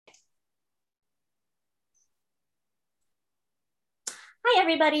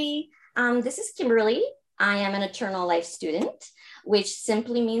everybody. This is Kimberly. I am an eternal life student, which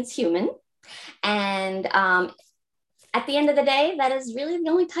simply means human. And at the end of the day, that is really the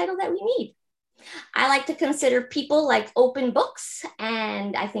only title that we need. I like to consider people like open books,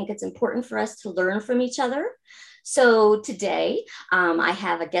 and I think it's important for us to learn from each other. So today, I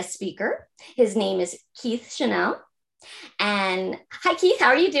have a guest speaker. His name is Keith Chanel. And hi, Keith, how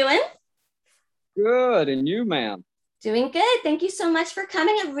are you doing? Good. And you, ma'am? Doing good. Thank you so much for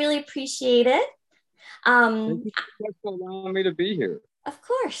coming. I really appreciate it. Thank you so much for allowing me to be here. Of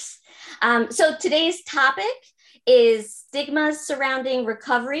course. So today's topic is stigmas surrounding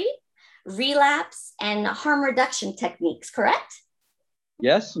recovery, relapse, and harm reduction techniques, correct?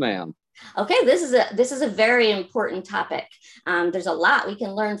 Yes, ma'am. Okay, this is a very important topic. There's a lot we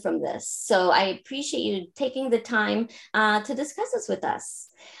can learn from this. So I appreciate you taking the time to discuss this with us.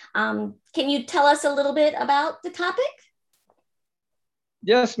 Can you tell us a little bit about the topic?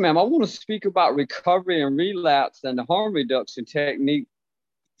 Yes, ma'am. I want to speak about recovery and relapse and the harm reduction technique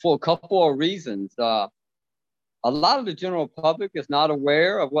for a couple of reasons. A lot of the general public is not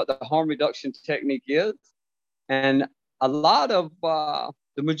aware of what the harm reduction technique is. And a lot of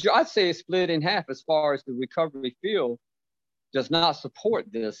the majority, I'd say, is split in half as far as the recovery field does not support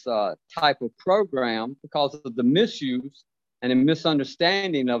this type of program because of the misuse and a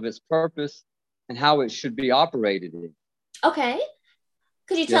misunderstanding of its purpose and how it should be operated in. Okay.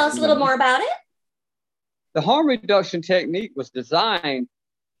 Could you tell us a little more about it? The harm reduction technique was designed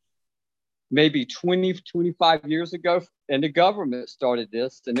maybe 20, 25 years ago, and the government started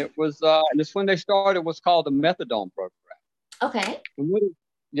this, and it was, and this when they started what's called the methadone program. Okay.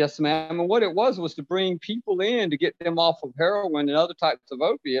 Yes, ma'am. And what it was to bring people in to get them off of heroin and other types of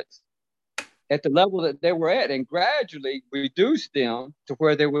opiates at the level that they were at, and gradually reduce them to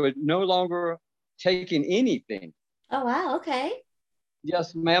where they were no longer taking anything. Oh, wow. Okay.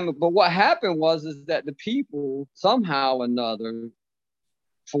 Yes, ma'am. But what happened was that the people somehow or another,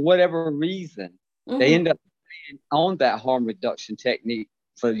 for whatever reason, they end up staying on that harm reduction technique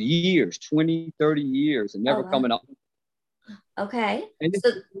for years, 20, 30 years, and never coming off. Okay. And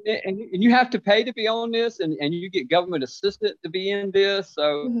you have to pay to be on this, and you get government assistance to be in this.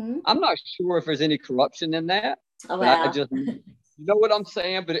 So I'm not sure if there's any corruption in that. Oh, but wow. I just, you know what I'm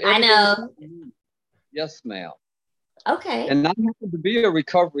saying? But I know. Yes, ma'am. Okay. And I happen to be a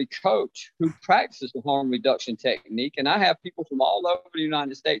recovery coach who practices the harm reduction technique. And I have people from all over the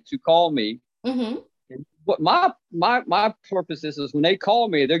United States who call me. And what my purpose is when they call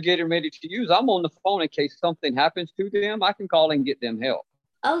me, they're getting ready to use. I'm on the phone in case something happens to them. I can call and get them help.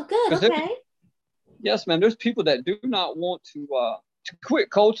 Oh, good. Okay. Yes, ma'am. There's people that do not want to quit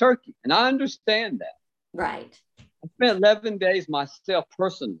cold turkey, and I understand that. Right. I spent 11 days myself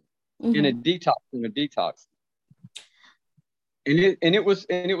personally in a detox. And it was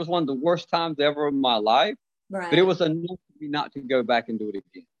one of the worst times ever of my life. Right. But it was enough for me not to go back and do it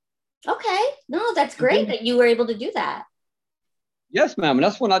again. Okay. No, that's great that you were able to do that. Yes, ma'am. And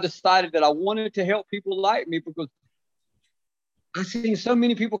that's when I decided that I wanted to help people like me, because I've seen so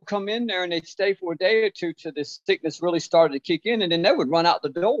many people come in there and they'd stay for a day or two till this sickness really started to kick in, and then they would run out the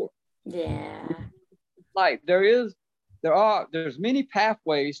door. Yeah. Like there's many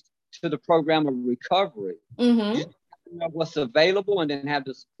pathways to the program of recovery. You know what's available, and then have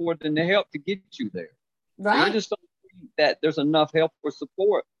the support and the help to get you there. Right. And I just don't think that there's enough help or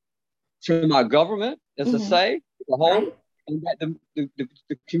support to my government, as I say, as a whole, and that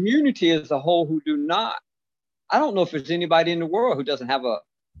the community as a whole who do not. I don't know if there's anybody in the world who doesn't have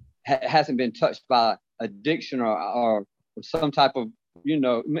hasn't been touched by addiction or some type of,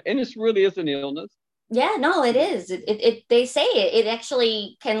 and this really is an illness. Yeah, no, it is. They say it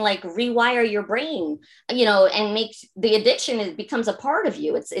actually can like rewire your brain, and makes the addiction, it becomes a part of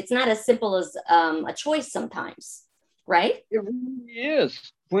you. It's not as simple as a choice sometimes, right? It really is.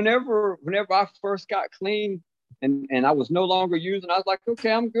 Whenever I first got clean and I was no longer using, I was like,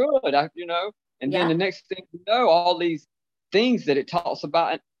 okay, I'm good. And then the next thing you know, all these things that it talks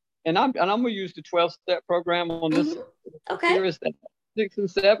about, and I'm gonna use the 12-step program on this series that 6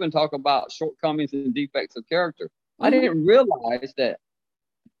 and 7 talk about shortcomings and defects of character. I didn't realize that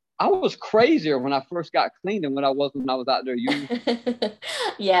I was crazier when I first got clean than when I was out there using.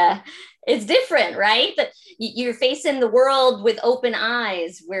 Yeah, it's different, right? But you're facing the world with open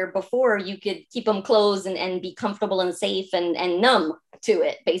eyes, where before you could keep them closed and be comfortable and safe and numb to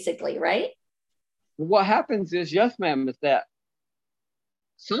it, basically, right? What happens is, yes, ma'am, is that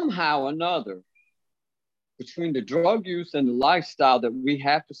somehow or another, between the drug use and the lifestyle that we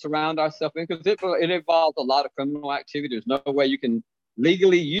have to surround ourselves in, because it involves a lot of criminal activity. There's no way you can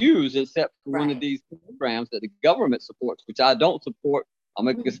legally use except for one of these programs that the government supports, which I don't support I'm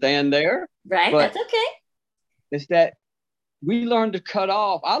going to stand there. Right. But That's okay. it's that we learned to cut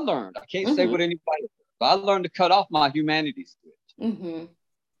off. I learned. I can't say what anybody, but I learned to cut off my humanity switch.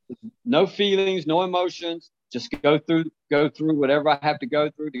 No feelings, no emotions. Just go through whatever I have to go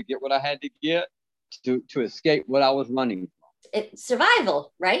through to get what I had to get to escape what I was running from. It's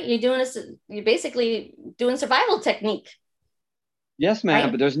survival, right? You're basically doing survival technique. Yes, ma'am.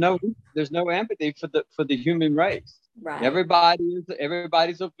 Right? But there's no empathy for the human race. Right.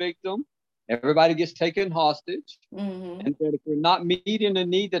 Everybody's a victim. Everybody gets taken hostage. And that if you're not meeting the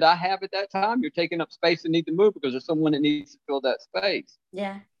need that I have at that time, you're taking up space and need to move because there's someone that needs to fill that space.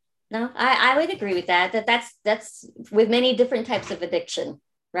 Yeah. No, I would agree with that. That's with many different types of addiction,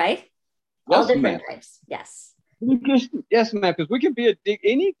 right? Yes, all different types. Yes. Yes, ma'am. Because we can be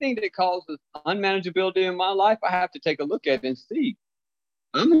anything that causes unmanageability in my life. I have to take a look at it and see.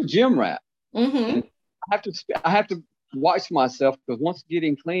 I'm a gym rat. I have to watch myself because once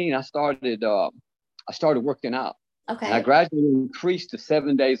getting clean, I started working out. Okay. And I gradually increased to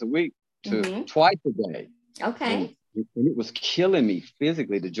 7 days a week to twice a day. Okay. And it was killing me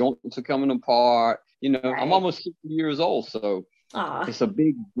physically. The joints are coming apart. Right. I'm almost 60 years old, so it's a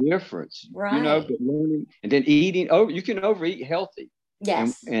big difference. Right. But learning and then eating. You can overeat healthy.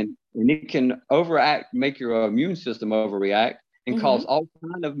 Yes. And it can make your immune system overreact and cause all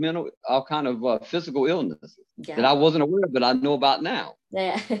kind of physical illnesses that I wasn't aware of, but I know about now.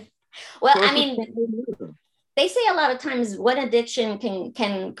 Yeah. Well, I mean, they say a lot of times one addiction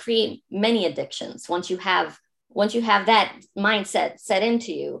can create many addictions once you have that mindset set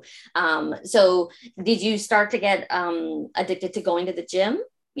into you. So did you start to get addicted to going to the gym,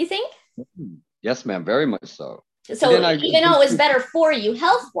 you think? Yes, ma'am. Very much so. So even though it was better for you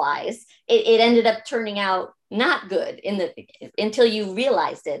health-wise, it ended up turning out not good until you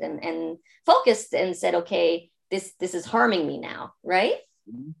realized it and focused and said, okay, this is harming me now, right?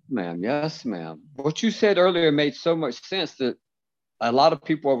 Yes, ma'am. What you said earlier made so much sense that a lot of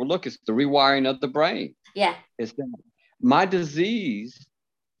people overlook. It's the rewiring of the brain. Yeah. It's that my disease,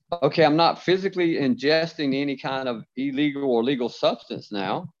 okay, I'm not physically ingesting any kind of illegal or legal substance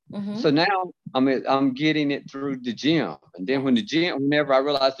now. So now I'm getting it through the gym. And then whenever I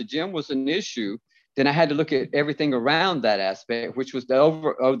realized the gym was an issue, then I had to look at everything around that aspect, which was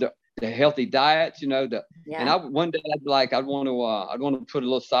the healthy diets, and one day I'd want to put a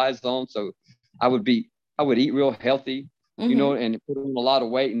little size on. So I would eat real healthy, and put on a lot of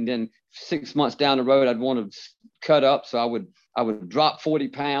weight. And then 6 months down the road, I'd want to cut up. So I would drop 40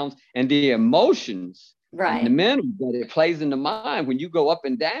 pounds, and the emotions, right, the mental that it plays in the mind when you go up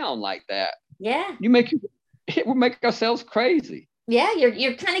and down like that. Yeah. It will make ourselves crazy. Yeah.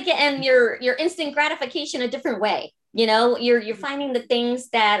 You're kind of getting your instant gratification a different way. You're finding the things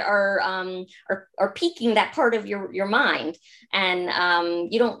that are piquing that part of your mind,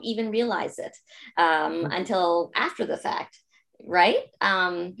 and you don't even realize it until after the fact, right?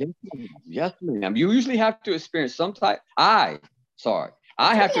 Yes, ma'am. You usually have to experience some type. I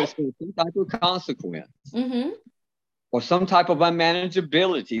have to experience some type of consequence, or some type of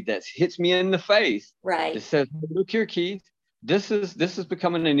unmanageability that hits me in the face. Right. That says, "Look here, Keith. This is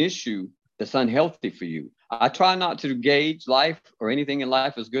becoming an issue that's unhealthy for you." I try not to gauge life or anything in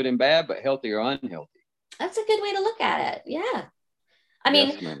life as good and bad, but healthy or unhealthy. That's a good way to look at it. Yeah. I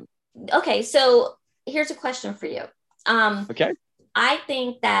mean, okay. So here's a question for you. Okay. I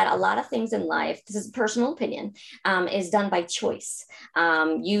think that a lot of things in life, this is a personal opinion, is done by choice.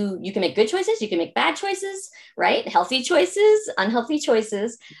 You can make good choices, you can make bad choices, right? Healthy choices, unhealthy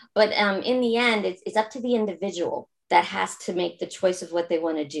choices. But in the end, it's up to the individual that has to make the choice of what they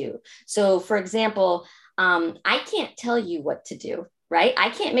want to do. So, for example, I can't tell you what to do, right?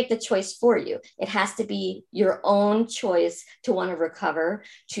 I can't make the choice for you. It has to be your own choice to want to recover,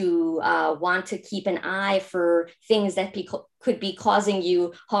 to want to keep an eye for things that could be causing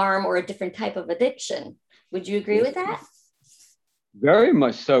you harm or a different type of addiction. Would you agree with that? Very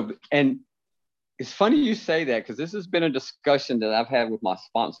much so. And it's funny you say that, because this has been a discussion that I've had with my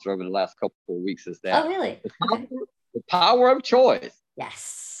sponsor over the last couple of weeks. Is that really? The power of choice.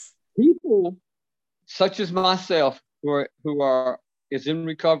 Yes. People such as myself who is in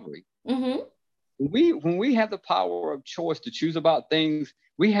recovery. When we have the power of choice to choose about things,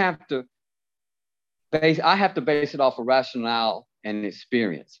 I have to base it off of rationale and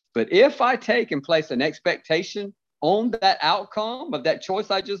experience. But if I take and place an expectation on that outcome of that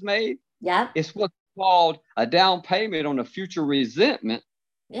choice I just made, it's what's called a down payment on a future resentment.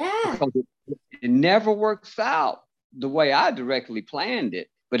 Yeah. Because it never works out the way I directly planned it,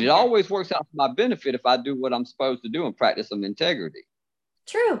 but it always works out for my benefit if I do what I'm supposed to do and practice some integrity.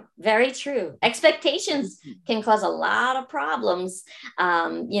 True, very true. Expectations can cause a lot of problems,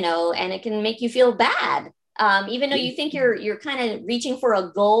 and it can make you feel bad. Even though you think you're kind of reaching for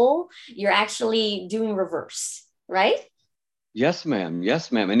a goal, you're actually doing reverse, right? Yes, ma'am.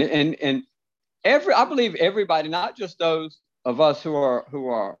 Yes, ma'am. And I believe everybody, not just those of us who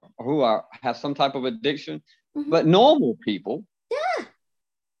are have some type of addiction, Mhm. but normal people,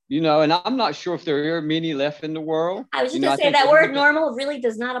 Yeah. and I'm not sure if there are many left in the world. I was just gonna I say think that word normal really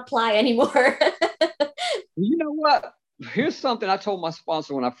does not apply anymore. you know what? Here's something I told my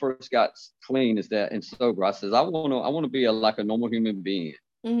sponsor when I first got clean is that and sober. I says I want to be like a normal human being,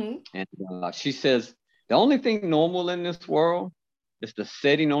 Hmm. and she says the only thing normal in this world is the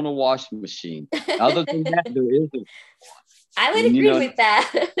setting on a washing machine. Other than that, there isn't. I would And agree with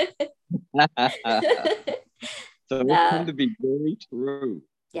that. so it's come uh, to be very true.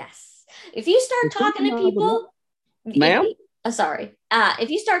 yes. If you start It's talking something to I would, people, if ma'am. you, sorry, if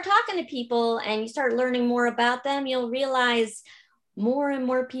you start talking to people and you start learning more about them, you'll realize more and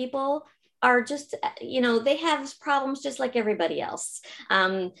more people are just, they have problems just like everybody else.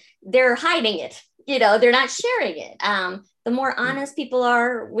 They're hiding it, they're not sharing it. The more honest people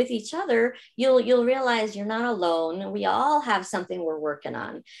are with each other, you'll realize you're not alone. We all have something we're working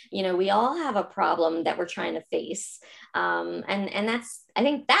on. We all have a problem that we're trying to face. And that's, I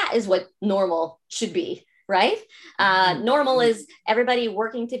think that is what normal should be, right? Normal is everybody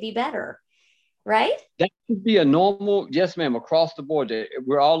working to be better, right? That should be a normal, yes, ma'am, across the board.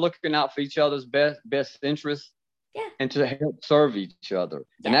 We're all looking out for each other's best interests Yeah. and to help serve each other.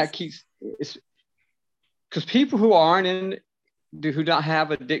 And Yes. that keeps it's because people who don't have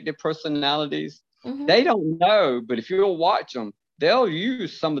addictive personalities, Mm-hmm. they don't know. But if you'll watch them, they'll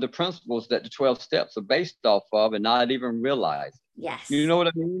use some of the principles that the 12 steps are based off of and not even realize. You Yes, know what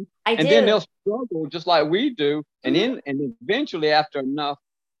I mean? I And then do. they'll struggle just like we do. And Mm-hmm. then and eventually after enough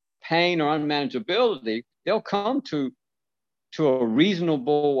pain or unmanageability, they'll come to a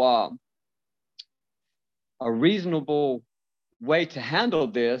reasonable way to handle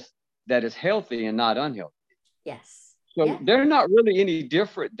this that is healthy and not unhealthy. Yes. So Yeah. they're not really any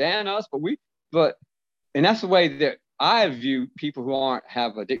different than us, but and that's the way that I view people who aren't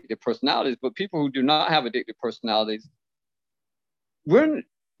have addictive personalities, but people who do not have addictive personalities, we're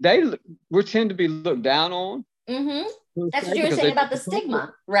they we tend to be looked down on. Mm-hmm. That's what you were Because saying about the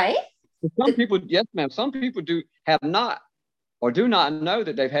stigma, right? some people, yes, ma'am, some people do have not or do not know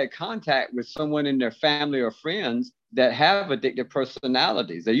that they've had contact with someone in their family or friends that have addictive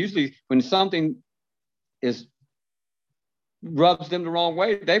personalities. They usually, when something is rubs them the wrong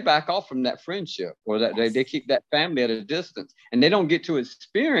way, they back off from that friendship or that they Yes. keep that family at a distance and they don't get to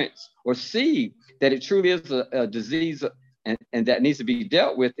experience or see that it truly is a disease and that needs to be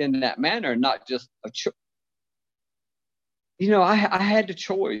dealt with in that manner, not just I had the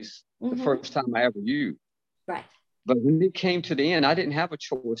choice the Mm-hmm. first time I ever used. Right. But when it came to the end, I didn't have a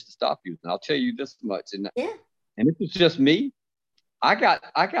choice to stop using. I'll tell you this much. Yeah. And this was just me. I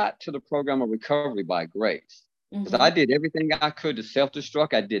got to the program of recovery by grace. Because I Mm-hmm. did everything I could to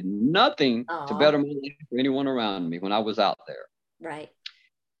self-destruct. I did nothing to Oh, better my life or anyone around me when I was out there. right.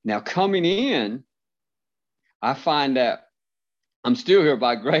 Now coming in, I find that I'm still here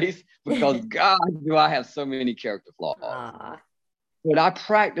by grace because God, do I have so many character flaws. Ah, But I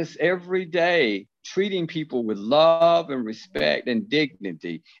practice every day treating people with love and respect and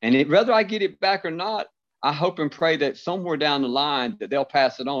dignity. And whether I get it back or not, I hope and pray that somewhere down the line that they'll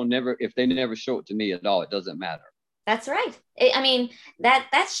pass it on. Never, if they never show it to me at all, it doesn't matter. that's right. I mean,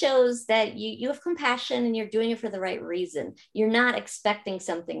 that shows that you have compassion and you're doing it for the right reason. You're not expecting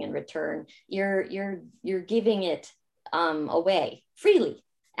something in return. You're giving it away freely,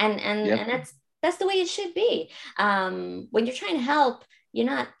 and Yes, and that's the way it should be. When you're trying to help, you're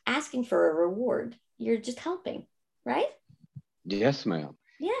not asking for a reward. You're just helping, right? yes, ma'am.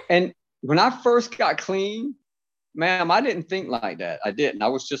 Yeah. And when I first got clean, ma'am, I didn't think like that. I didn't. I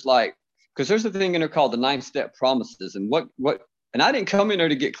was just like, because there's a thing in there called the 9-step promises, and and I didn't come in there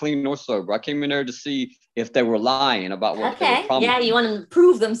to get clean nor sober. I came in there to see if they were lying about what they were Okay. Yeah, you promising. want to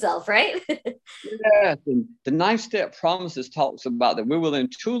prove themselves, right? Yes, and the 9-step promises talks about that we will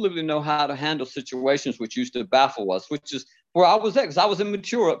intuitively know how to handle situations which used to baffle us, which is where I was at, because I was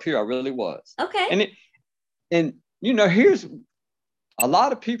immature up here. I really was. Okay. And here's a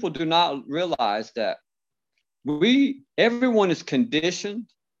lot of people do not realize that everyone is conditioned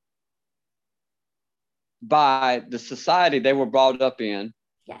by the society they were brought up in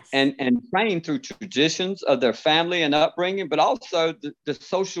Yes. and trained through traditions of their family and upbringing, but also the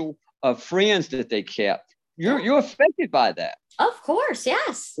social friends that they kept. You're affected by that. Of course,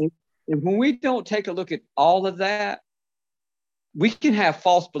 yes. And when we don't take a look at all of that, we can have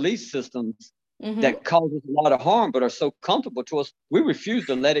false belief systems that cause us a lot of harm, but are so comfortable to us, we refuse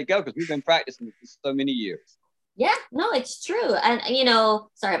to let it go because we've been practicing it for so many years. Yeah, no, it's true. And,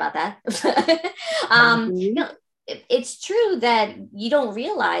 sorry about that. It's true that you don't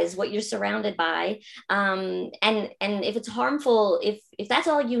realize what you're surrounded by. And if it's harmful, if that's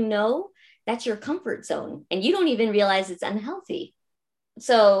all you know, that's your comfort zone and you don't even realize it's unhealthy.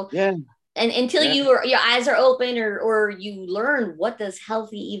 So, yeah. And until your eyes are open or you learn what does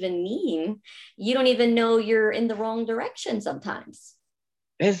healthy even mean, you don't even know you're in the wrong direction sometimes.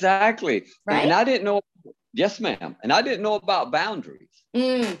 Exactly. Right. And I didn't know. Yes, ma'am. And I didn't know about boundaries.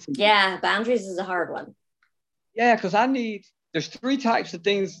 Yeah, boundaries is a hard one. Yeah, because there's 3 types of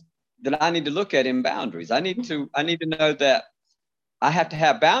things that I need to look at in boundaries. I need to know that I have to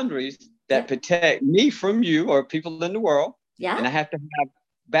have boundaries that protect me from you or people in the world. Yeah. And I have to have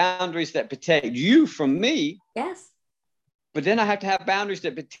boundaries that protect you from me. Yes. But then I have to have boundaries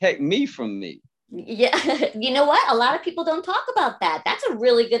that protect me from me. Yeah. You know what? A lot of people don't talk about that. That's a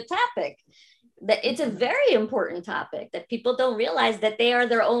really good topic. That it's a very important topic that people don't realize that they are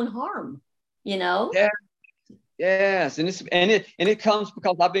their own harm, Yeah. Yes. And it comes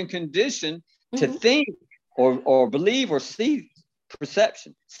because I've been conditioned to think or believe or see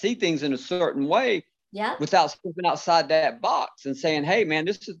things in a certain way. Yeah. Without stepping outside that box and saying, hey, man,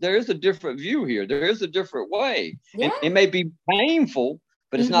 there is a different view here. There is a different way. Yeah. And it may be painful,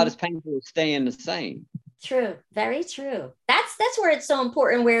 but it's not as painful as staying the same. True. Very true. That's where it's so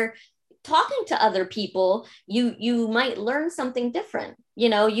important, where talking to other people, you might learn something different.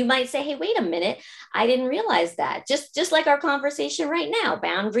 You might say, hey, wait a minute, I didn't realize that. Just like our conversation right now,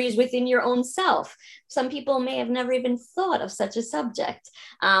 boundaries within your own self. Some people may have never even thought of such a subject,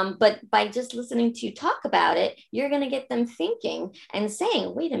 but by just listening to you talk about it, you're going to get them thinking and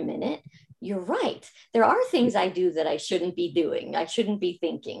saying, wait a minute, you're right. There are things I do that I shouldn't be doing. I shouldn't be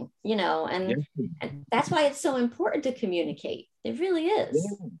thinking, and that's why it's so important to communicate. It really is.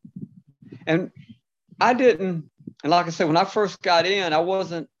 Yeah. And I didn't, and like I said, when I first got in, I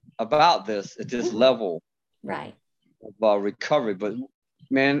wasn't about this at this level right. of recovery. But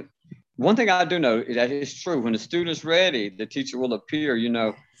man, one thing I do know that is true. When the student's ready, the teacher will appear.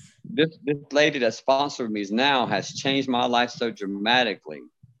 This lady that sponsored me now has changed my life so dramatically.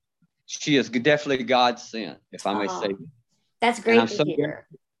 She is definitely God sent, if I may say. That's great to hear.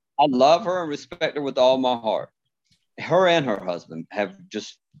 I love her and respect her with all my heart. Her and her husband have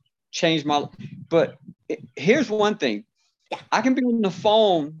just changed my life. But here's one thing. I can be on the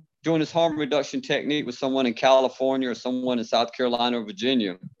phone doing this harm reduction technique with someone in California or someone in South Carolina or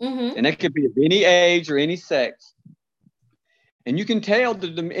Virginia. And it could be of any age or any sex. And you can tell,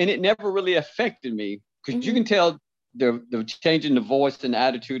 and it never really affected me, because you can tell the change in the voice and the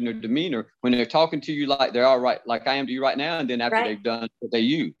attitude and their demeanor when they're talking to you like they are right, like I am to you right now, and then after they've done what they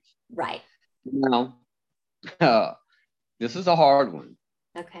use. Right. Now, this is a hard one.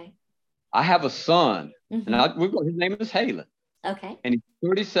 Okay. I have a son, and his name is Halen. Okay. And he's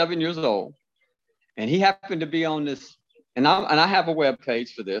 37 years old, and he happened to be on this, and I have a web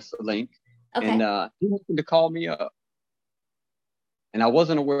page for this, a link. Okay. And he happened to call me up, and I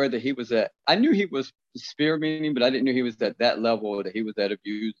wasn't aware that he was I knew he was experimenting, but I didn't know he was at that level, that he was at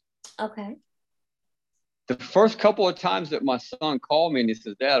abuse. Okay. The first couple of times that my son called me and he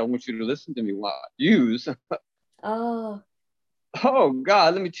says, Dad, I want you to listen to me while I use. Oh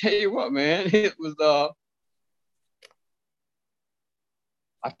God, let me tell you what, man. It was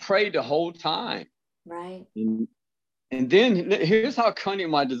I prayed the whole time. Right. And then here's how cunning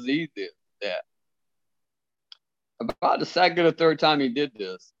my disease is. That about the second or third time he did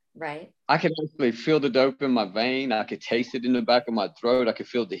this, right, I could actually feel the dope in my vein. I could taste it in the back of my throat. I could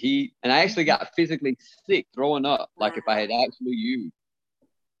feel the heat. And I actually got physically sick, throwing up, like if I had actually used.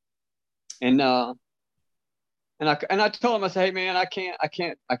 And I told him, I said, hey man, I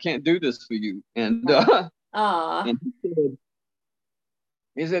can't do this for you. And and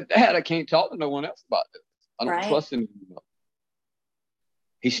he said, Dad, I can't talk to no one else about this. I don't trust him anymore.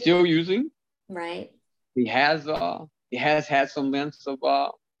 He's still using. Right. He has had some lengths of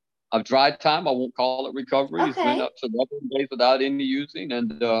dry time. I won't call it recovery. He's been up to 11 days without any using,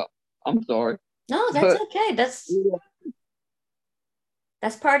 and I'm sorry. No, that's okay.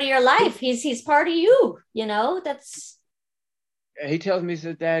 That's part of your life. He's part of you. That's. He tells me, he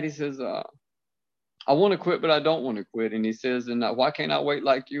says, Dad, he says, I want to quit, but I don't want to quit. And he says, and why can't I wait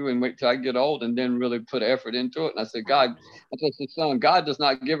like you and wait till I get old and then really put effort into it? And I said, God, I said, son, God does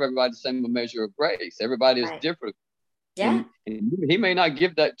not give everybody the same measure of grace. Everybody is different. Yeah. And he may not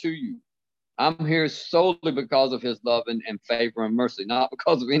give that to you. I'm here solely because of his love and favor and mercy, not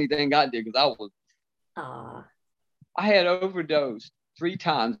because of anything I did, because I was. I had overdosed 3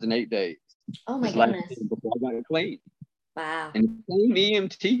 times in 8 days. Oh my This last goodness. year before I got clean. Wow. And the same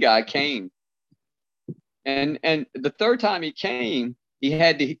EMT guy came. And the third time he came, he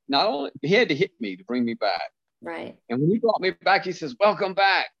had to hit me to bring me back. Right. And when he brought me back, he says, "Welcome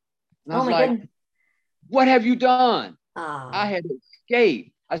back." And I Oh was my like, goodness. "What have you done?" I Oh, had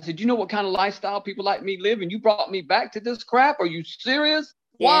escaped. I said, "You know what kind of lifestyle people like me live, and you brought me back to this crap? Are you serious?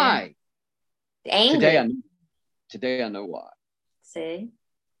 yeah. Why?" Today I Angry. know. Today I know why. See?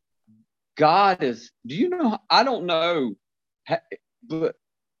 God is. Do you know? I don't know, but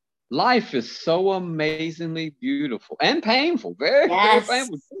life is so amazingly beautiful and painful. Very, very Yes.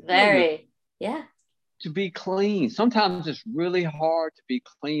 painful. Very. Yeah. To be clean. Sometimes it's really hard to be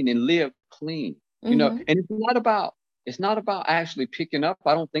clean and live clean. Mm-hmm. And it's not about actually picking up.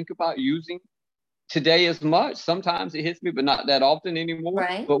 I don't think about using today as much. Sometimes it hits me, but not that often anymore.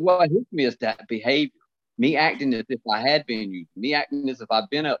 Right. But what hits me is that behavior. Me acting as if I had been using, me acting as if I've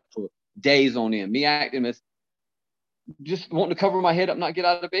been up for days on end, me acting as just wanting to cover my head up, not get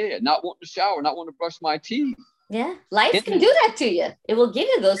out of bed, not wanting to shower, not wanting to brush my teeth. Yeah. Life can And, do that to you. It will give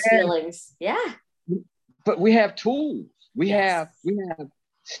you those feelings. Yeah. but we have tools. We Yes. have we have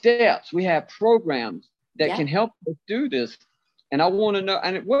steps. We have programs that Yeah. can help us do this. And I want to know,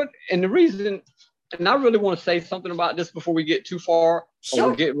 and the reason, and I really want to say something about this before we get too far or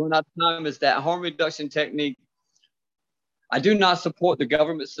Sure. run out of time, is that harm reduction technique. I do not support the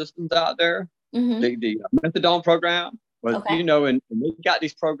government systems out there, Mm-hmm. the methadone program, but Okay. and they got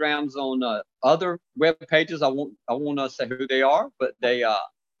these programs on other web pages. I won't say who they are, but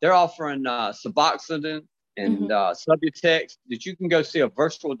they're offering Suboxone and Mm-hmm. Subutex that you can go see a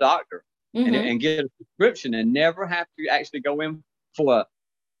virtual doctor Mm-hmm. and get a prescription and never have to actually go in for a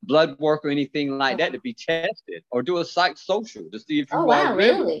blood work or anything like that to Uh-huh. be tested or do a psych social to see if Oh, you are wow.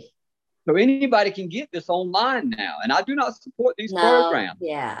 really. Really? So anybody can get this online now, and I do not support these No. programs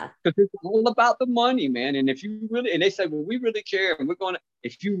Yeah. because it's all about the money, man. And if you really, and they say, well, we really care, and we're going to,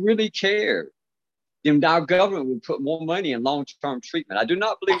 if you really care, then our government will put more money in long-term treatment. I do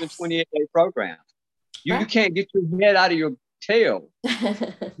not believe in Yes. 28-day programs. You Right. can't get your head out of your tail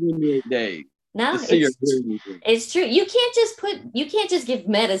 28 days to No, see your it's hearing. it's true. You can't just give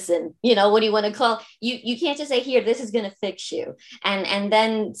medicine, what do you want to call you can't just say here, this is going to fix you and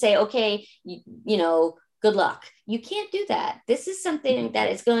then say, okay, good luck. You can't do that. This is something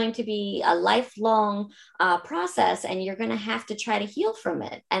that is going to be a lifelong process, and you're going to have to try to heal from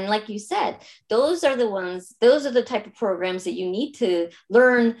it. And like you said, those are the type of programs that you need to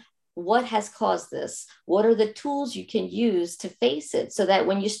learn what has caused this, what are the tools you can use to face it, so that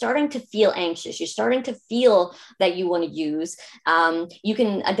when you're starting to feel anxious, you're starting to feel that you want to use, you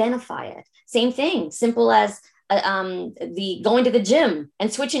can identify it. Same thing, simple as the going to the gym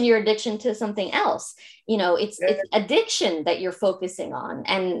and switching your addiction to something else. It's addiction that you're focusing on.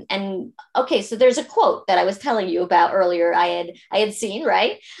 And okay, so there's a quote that I was telling you about earlier. I had seen,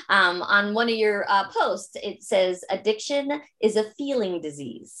 right, on one of your posts. It says addiction is a feeling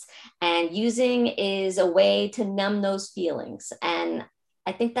disease, and using is a way to numb those feelings. And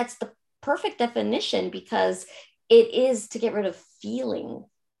I think that's the perfect definition, because it is to get rid of feeling,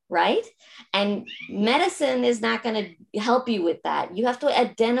 right? And medicine is not going to help you with that. You have to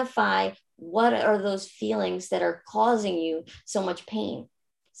identify what are those feelings that are causing you so much pain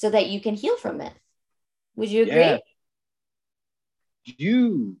so that you can heal from it. Would you Yeah, agree?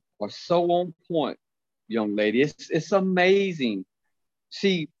 you are so on point, young lady. It's amazing.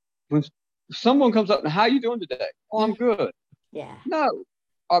 See, when someone comes up and how you doing today? Oh, I'm Mhm. good. Yeah, No.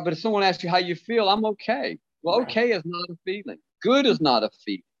 But if someone asks you how you feel, I'm okay. Well, right. okay is not a feeling. Good is not a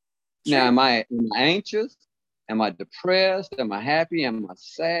feeling. Now, True. am I anxious? Am I depressed? Am I happy? Am I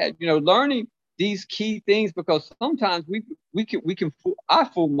sad? Learning these key things, because sometimes we can fool, I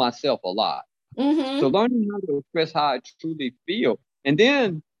fool myself a lot. So Mm-hmm. learning how to express how I truly feel, and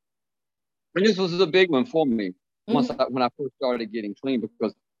then, and this was a big one for me Mm-hmm. when I first started getting clean,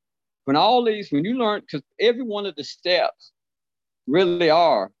 because when you learn, because every one of the steps really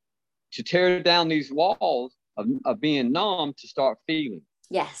are to tear down these walls of being numb to start feeling.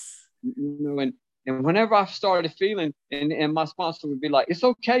 Yes. And whenever I started feeling, and my sponsor would be like, "It's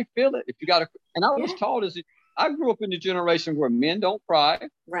okay, feel it. If you got to," and I was Yeah. taught I grew up in the generation where men don't cry,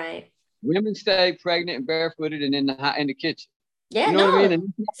 Right. women stay pregnant and barefooted and in the kitchen. Yeah. You know what I mean? No.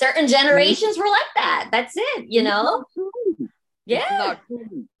 And Certain generations were like that. That's it. it's not true. It's Yeah. not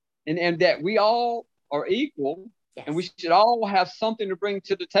true. And that we all are equal, and we Yes. should all have something to bring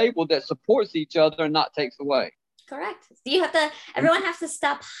to the table that supports each other and not takes away. Correct. Everyone has to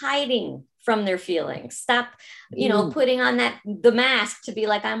stop hiding from their feelings. Stop, putting on the mask to be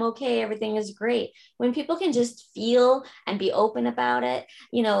like, I'm okay, everything is great. When people can just feel and be open about it,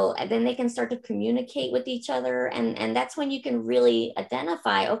 and then they can start to communicate with each other. And that's when you can really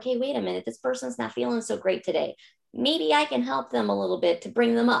identify, okay, wait a minute, this person's not feeling so great today. Maybe I can help them a little bit to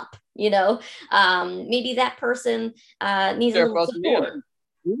bring them up, maybe that person needs a little support.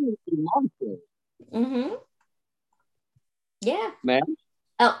 Mm-hmm. Yeah. Ma'am?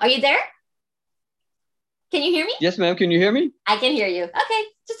 Oh, are you there? Can you hear me? Yes, ma'am. Can you hear me? I can hear you. Okay.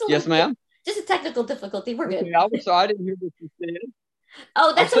 Yes, ma'am. Just a technical difficulty. We're good. Okay, I was sorry, I didn't hear what you said.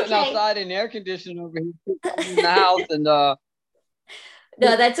 Oh, that's I'm sitting okay. outside in the air conditioning over here in the house, and no,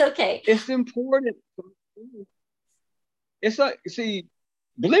 that's okay. It's important. It's like, see,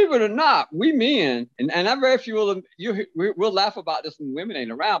 believe it or not, we men, and I very few of them, we'll laugh about this when women ain't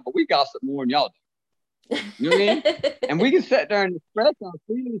around, but we gossip more than y'all do. You know what I mean? And we can sit there and express our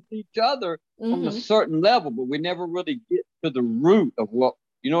feelings to each other on a certain level, but we never really get to the root of what,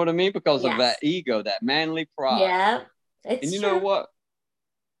 you know what I mean? Because of that ego, that manly pride. Yeah. And you know what?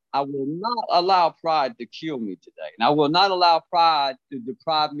 I will not allow pride to kill me today. And I will not allow pride to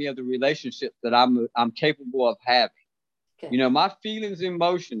deprive me of the relationships that I'm capable of having. Good. My feelings and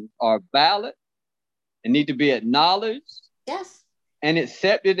emotions are valid and need to be acknowledged. Yes. And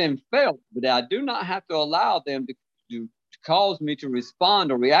accepted and felt, but I do not have to allow them to cause me to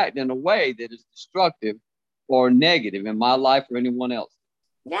respond or react in a way that is destructive or negative in my life or anyone else.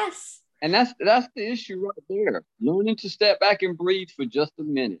 Yes. And that's the issue right there. Learning to step back and breathe for just a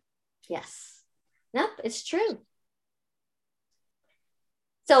minute. Yes. Nope, it's true.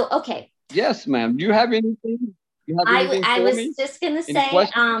 So, okay. Yes, ma'am. Do you have anything? I was just going to say,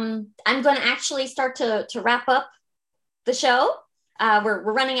 I'm going to actually start to wrap up the show. We're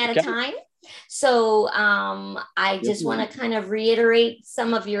running out of time. So I just want to kind of reiterate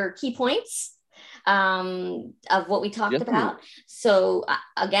some of your key points of what we talked about. So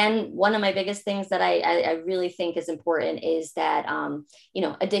again, one of my biggest things that I really think is important is that,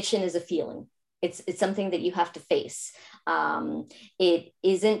 addiction is a feeling. It's something that you have to face. It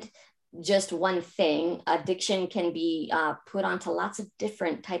isn't just one thing. Addiction can be put onto lots of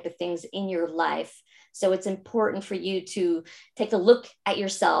different type of things in your life. So it's important for you to take a look at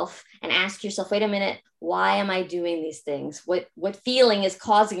yourself and ask yourself, wait a minute, why am I doing these things? What feeling is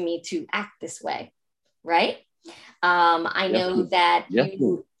causing me to act this way? Right? I know that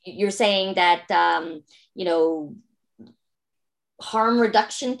you're saying that, harm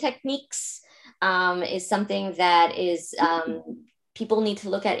reduction techniques is something that is people need to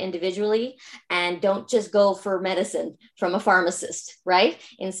look at individually and don't just go for medicine from a pharmacist, right?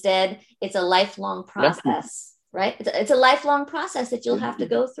 Instead, it's a lifelong process, right? It's a lifelong process that you'll have to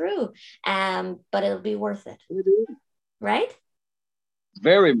go through, but it'll be worth it, right?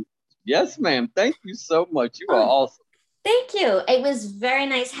 Very much. Yes, ma'am. Thank you so much. You are awesome. Thank you. It was very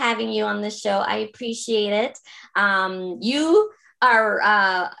nice having you on the show. I appreciate it. You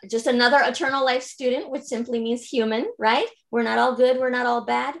are just another eternal life student, which simply means human, right? We're not all good. We're not all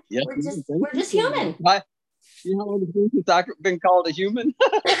bad. Yes, we're just human. You know what it is? I've been called a human.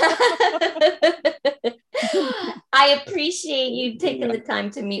 I appreciate you taking the time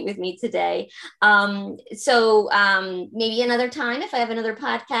to meet with me today. So maybe another time, if I have another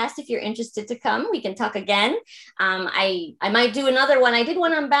podcast, if you're interested to come, we can talk again. I might do another one. I did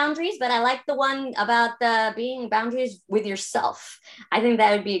one on boundaries, but I like the one about being boundaries with yourself. I think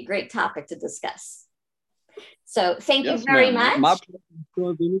that would be a great topic to discuss. So thank you very much. My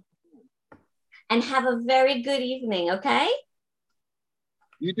pleasure. And have a very good evening, okay?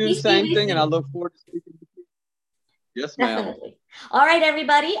 You do the same thing, and I look forward to speaking with you. Yes, ma'am. Definitely. All right,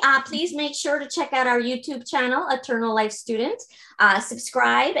 everybody. Please make sure to check out our YouTube channel, Eternal Life Student.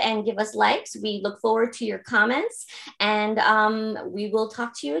 Subscribe and give us likes. We look forward to your comments, and we will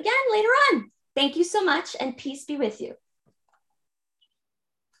talk to you again later on. Thank you so much, and peace be with you.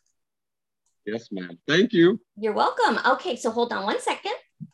 Yes, ma'am. Thank you. You're welcome. Okay, so hold on one second.